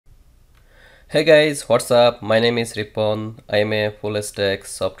Hey guys, what's up? My name is Ripon. I am a full stack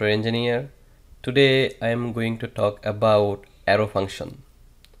software engineer. Today I am going to talk about arrow function.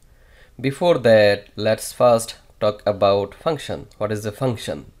 Before that, let's first talk about function. What is a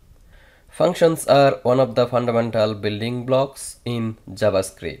function? Functions are one of the fundamental building blocks in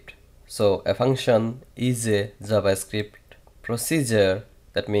JavaScript. So a function is a JavaScript procedure,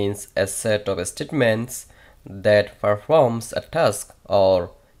 that means a set of statements that performs a task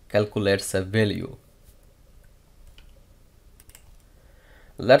or calculates a value.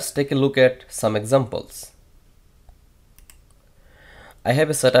 Let's take a look at some examples. I have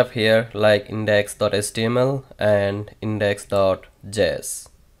a setup here like index.html and index.js.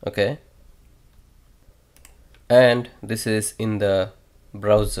 Okay, and this is in the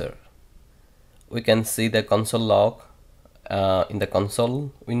browser. We can see the console log in the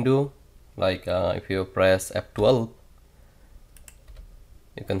console window. Like if you press F12,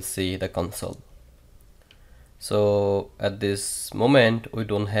 you can see the console. So at this moment we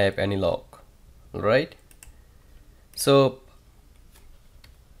don't have any log, right? So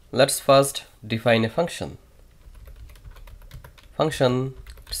let's first define a function. Function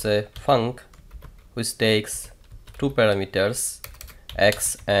is a func which takes two parameters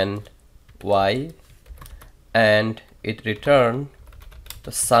x and y, and it returns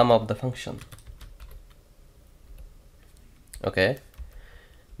the sum of the function. Okay,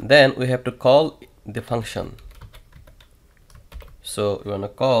 then we have to call the function. So we want to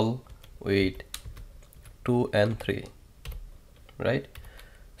call with 2 and 3, right?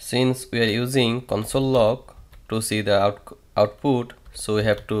 Since we are using console log to see the output, so we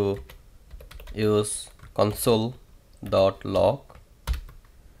have to use console.log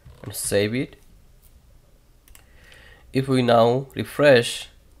and save it. If we now refresh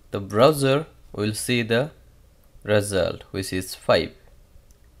the browser, we will see the result, which is 5,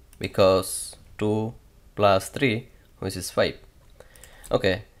 because 2 plus 3, which is 5.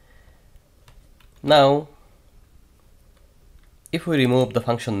 Okay, now if we remove the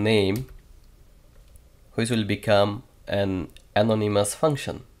function name, which will become an anonymous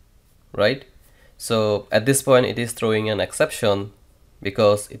function, right? So at this point it is throwing an exception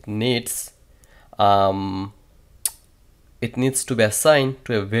because it needs to be assigned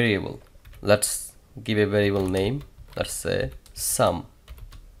to a variable. Let's give a variable name, let's say sum.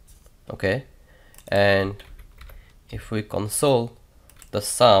 Okay, and if we console the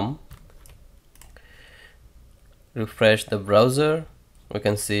sum, refresh the browser, we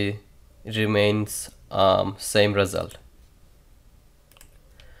can see it remains same result.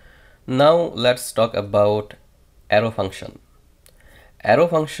 Now let's talk about arrow function. Arrow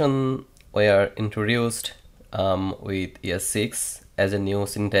function were introduced with year 6 as a new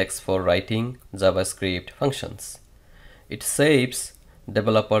syntax for writing JavaScript functions. It saves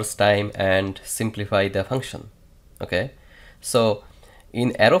developers time and simplify the function. Okay, so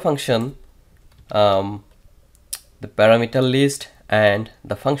in arrow function, the parameter list and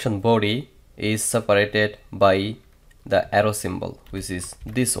the function body is separated by the arrow symbol, which is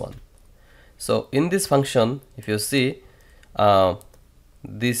this one. So in this function, if you see,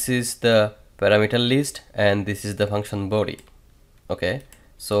 this is the parameter list and this is the function body. Okay,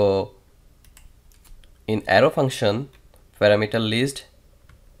 so in arrow function, parameter list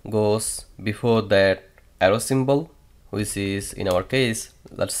goes before that arrow symbol, which is in our case,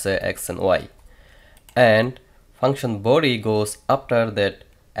 let's say x and y, and function body goes after that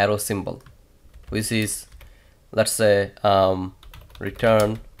arrow symbol, which is, let's say,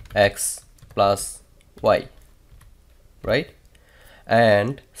 return x plus y, right?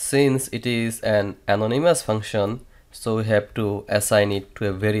 And since it is an anonymous function, so we have to assign it to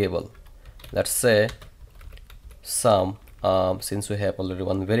a variable. Let's say sum. Since we have already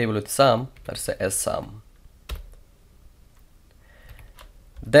one variable with sum, let's say sum.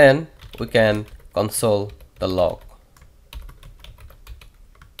 Then we can console the log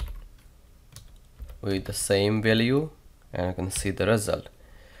with the same value, and you can see the result.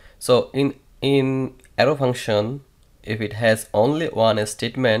 So in arrow function, if it has only one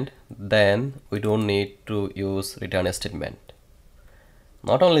statement, then we don't need to use return statement.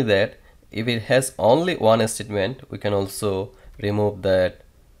 Not only that, if it has only one statement, we can also remove that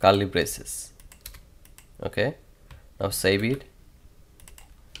curly braces. Okay, now save it,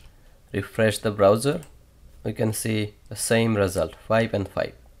 refresh the browser, we can see the same result, 5 and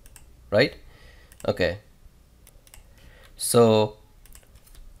 5, right? Okay, so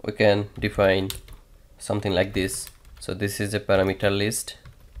we can define something like this. So this is a parameter list,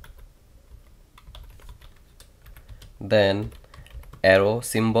 then arrow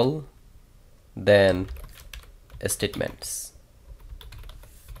symbol, then statements.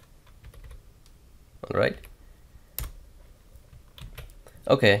 right?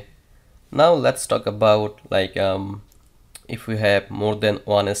 Okay, now let's talk about like if we have more than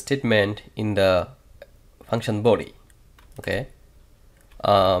one statement in the function body. Okay,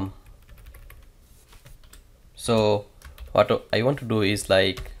 so what I want to do is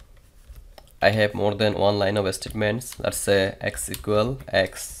like I have more than one line of statements. Let's say x equal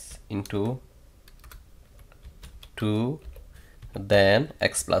x into 2 then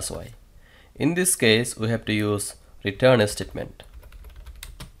x plus y. In this case we have to use return statement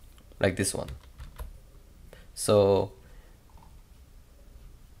like this one. So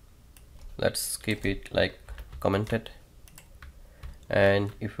let's keep it like commented,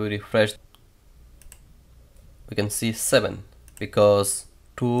 and if we refresh we can see 7 because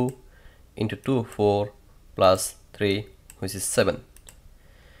 2 into 2 4 plus 3 which is 7.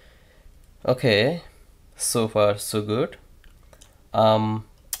 Okay, so far so good.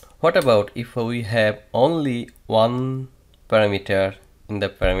 What about if we have only one parameter in the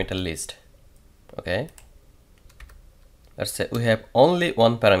parameter list? Okay, let's say we have only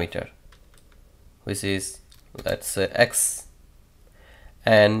one parameter which is, let's say, x,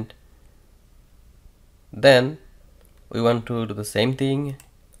 and then we want to do the same thing.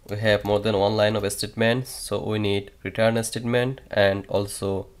 We have more than one line of statements, so we need return statement and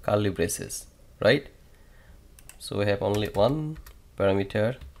also curly braces, right? So we have only one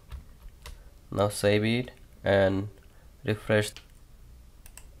parameter. Now save it and refresh.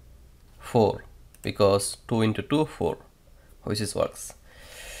 4 because 2 into 2 4, which is works.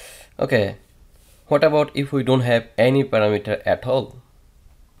 Okay, what about if we don't have any parameter at all?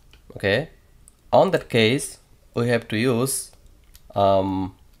 Okay, on that case we have to use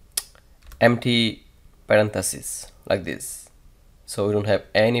empty parentheses like this. So we don't have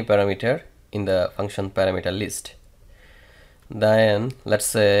any parameter in the function parameter list. Then let's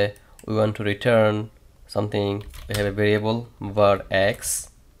say we want to return something. We have a variable var x,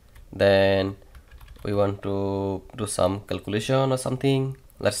 then we want to do some calculation or something.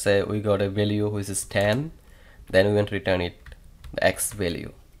 Let's say we got a value which is 10, then we want to return it the x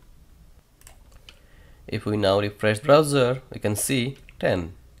value. If we now refresh the browser, we can see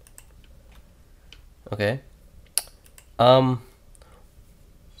 10. Okay,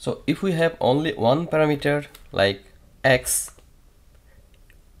 so if we have only one parameter like x,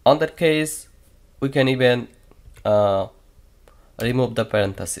 on that case we can even remove the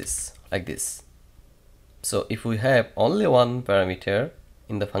parentheses like this. So if we have only one parameter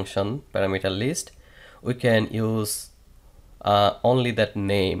in the function parameter list, we can use only that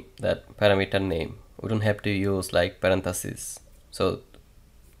name, that parameter name. We don't have to use like parentheses. So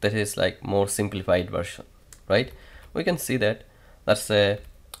that is like more simplified version, right? We can see that. Let's say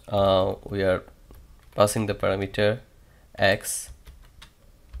we are passing the parameter x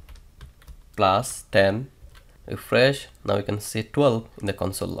plus 10. Refresh. Now we can see 12 in the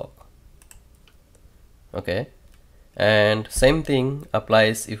console log. Okay, and same thing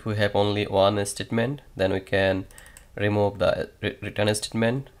applies if we have only one statement. Then we can remove the return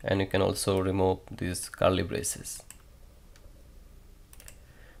statement, and you can also remove these curly braces.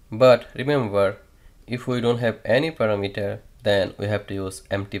 But remember, if we don't have any parameter, then we have to use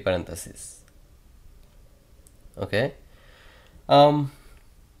empty parentheses. Okay,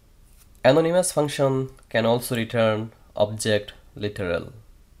 anonymous function can also return object literal.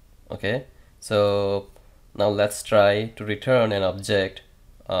 Okay, so now let's try to return an object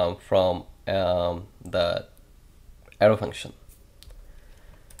from the arrow function.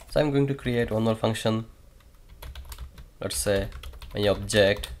 So I'm going to create one more function. Let's say my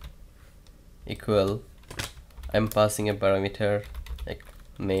object equal, I'm passing a parameter like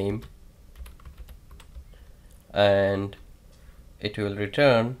name, and it will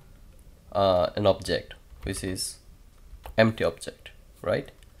return an object which is empty object,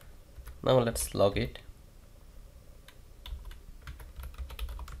 right? Now let's log it.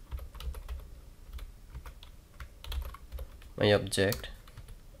 My object,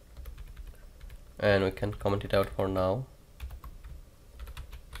 and we can comment it out for now.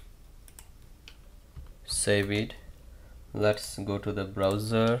 Save it. Let's go to the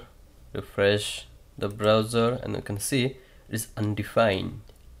browser, refresh the browser, and you can see it is undefined.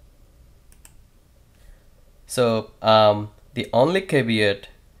 So the only caveat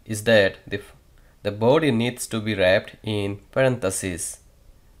is that the body needs to be wrapped in parentheses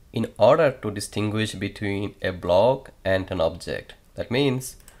in order to distinguish between a block and an object. That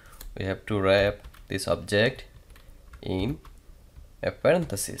means we have to wrap this object in a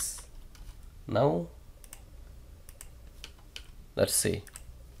parenthesis. Now let's see.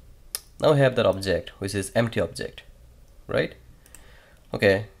 Now we have that object which is empty object, right?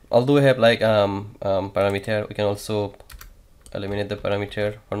 Okay, although we have like parameter, we can also eliminate the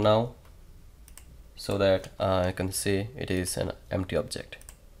parameter for now, so that you can see it is an empty object.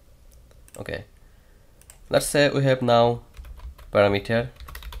 Okay, let's say we have now parameter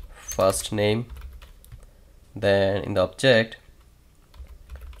first name, then in the object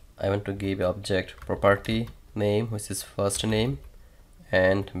I want to give object property name, which is first name,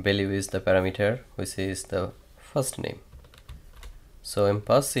 and value is the parameter, which is the first name. So I'm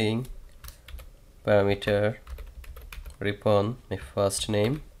passing parameter return my first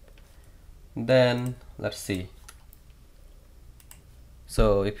name. Then let's see.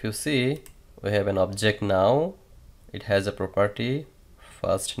 So if you see, we have an object now. It has a property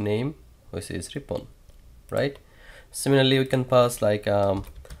first name, which is return, right? Similarly, we can pass like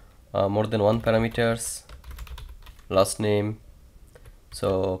more than one parameters, last name.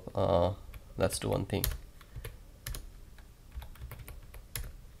 So let's do one thing.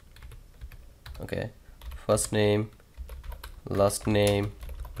 Okay, first name, last name,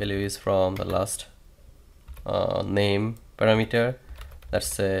 value is from the last name parameter. Let's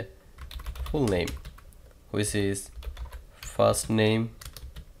say full name, which is first name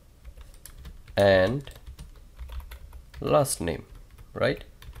and last name, right?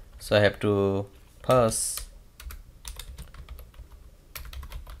 So I have to pass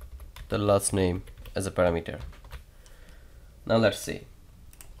the last name as a parameter. Now let's see.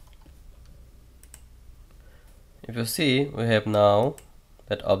 If you see, we have now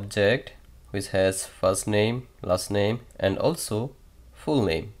that object which has first name, last name, and also full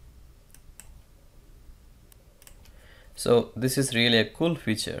name. So this is really a cool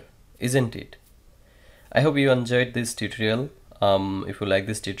feature, isn't it? I hope you enjoyed this tutorial. If you like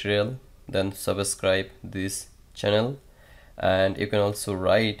this tutorial, then subscribe this channel, and you can also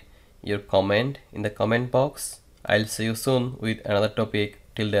write your comment in the comment box. I'll see you soon with another topic.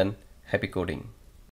 Till then, happy coding.